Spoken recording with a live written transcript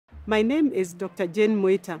My name is Dr. Jейн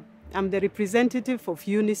Муита. I'm the representative of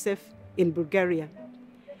UNICEF in Bulgaria.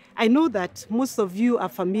 I know that most of you are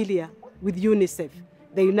familiar with UNICEF,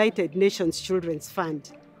 the United Nations Children's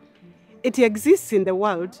Fund. It exists in the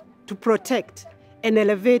world to protect and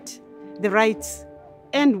elevate the rights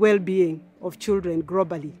and well-being of children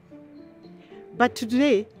globally. But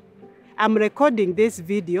today, I'm recording this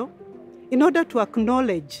video in order to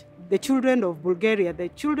acknowledge the children of Bulgaria, the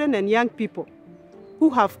children and young people who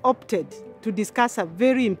have opted to discuss a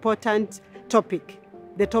very important topic,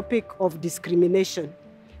 the topic of discrimination.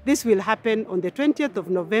 This will happen on the 20th of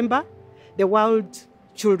November, the World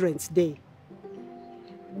Children's Day.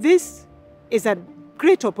 This is a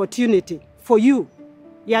great opportunity for you,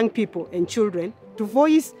 young people and children, to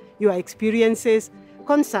voice your experiences,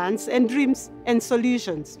 concerns, and dreams and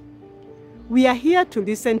solutions. We are here to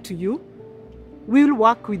listen to you. We will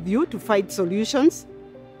work with you to find solutions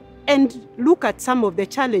and look at some of the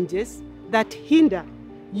challenges that hinder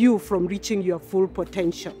you from reaching your full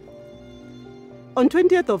potential. On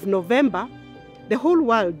 20th of November, the whole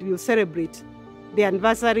world will celebrate the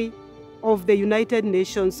anniversary of the United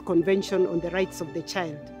Nations Convention on the Rights of the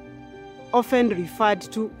Child, often referred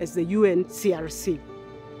to as the UNCRC.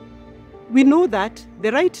 We know that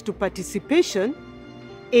the right to participation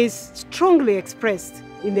is strongly expressed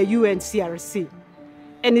in the UNCRC,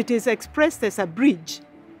 and it is expressed as a bridge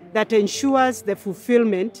that ensures the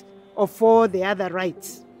fulfillment of all the other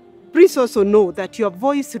rights. Please also know that your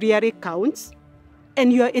voice really counts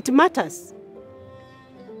and it matters.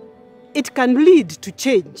 It can lead to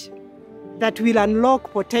change that will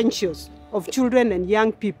unlock potentials of children and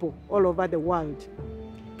young people all over the world.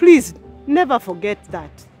 Please never forget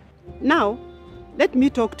that. Now, let me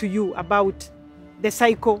talk to you about the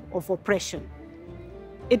cycle of oppression.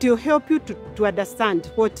 It will help you to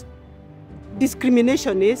understand what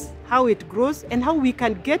discrimination is, how it grows, and how we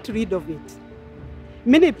can get rid of it.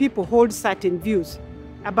 Many people hold certain views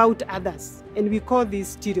about others, and we call these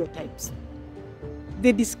stereotypes.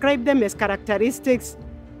 They describe them as characteristics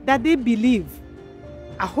that they believe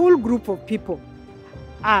a whole group of people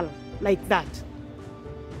are like that.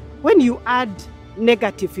 When you add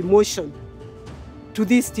negative emotion to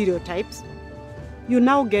these stereotypes, you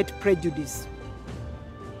now get prejudice.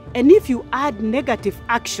 And if you add negative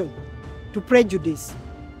action to prejudice,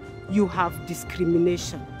 you have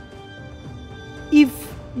discrimination. If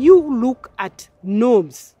you look at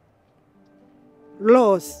norms,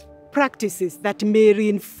 laws, practices that may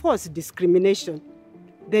reinforce discrimination,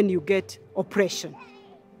 then you get oppression.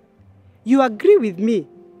 You agree with me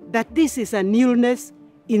that this is an illness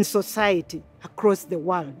in society across the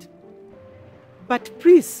world. But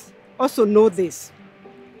please also know this.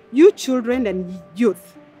 You children and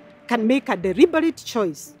youth can make a deliberate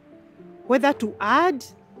choice whether to add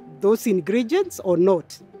those ingredients or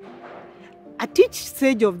not. At each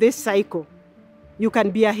stage of this cycle, you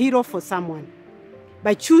can be a hero for someone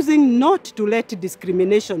by choosing not to let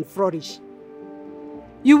discrimination flourish.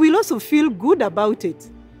 You will also feel good about it.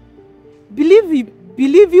 Believe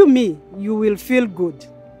you me, you will feel good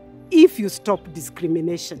if you stop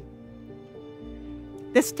discrimination.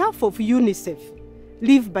 The staff of UNICEF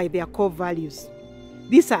live by their core values.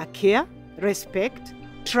 These are care, respect,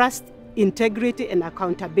 trust, integrity, and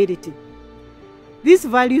accountability. These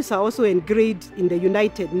values are also engraved in the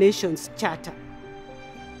United Nations Charter.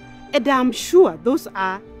 And I'm sure those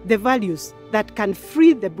are the values that can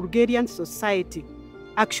free the Bulgarian society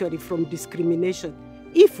actually from discrimination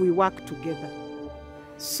if we work together.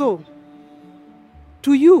 So,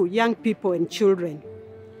 to you young people and children,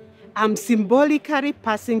 I'm symbolically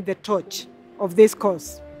passing the torch of this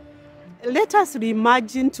cause. Let us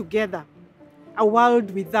reimagine together a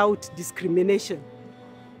world without discrimination.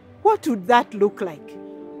 What would that look like?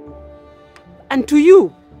 And to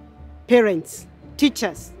you, parents,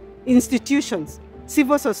 teachers, institutions,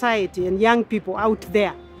 civil society, and young people out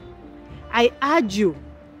there, I urge you,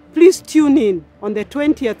 please tune in on the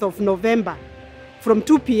 20th of November from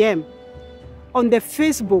 2 p.m. on the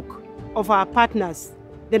Facebook of our partners,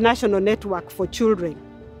 the National Network for Children.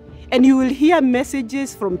 And you will hear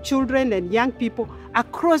messages from children and young people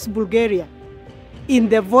across Bulgaria in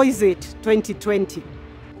the Voice It 2020.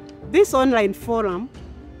 This online forum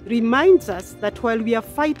reminds us that while we are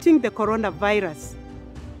fighting the coronavirus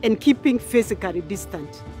and keeping physically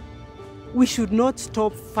distant, we should not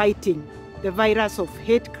stop fighting the virus of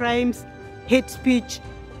hate crimes, hate speech,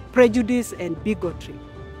 prejudice, and bigotry.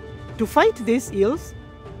 To fight these ills,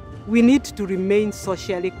 we need to remain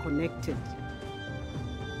socially connected.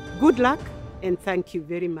 Good luck, and thank you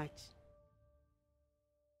very much.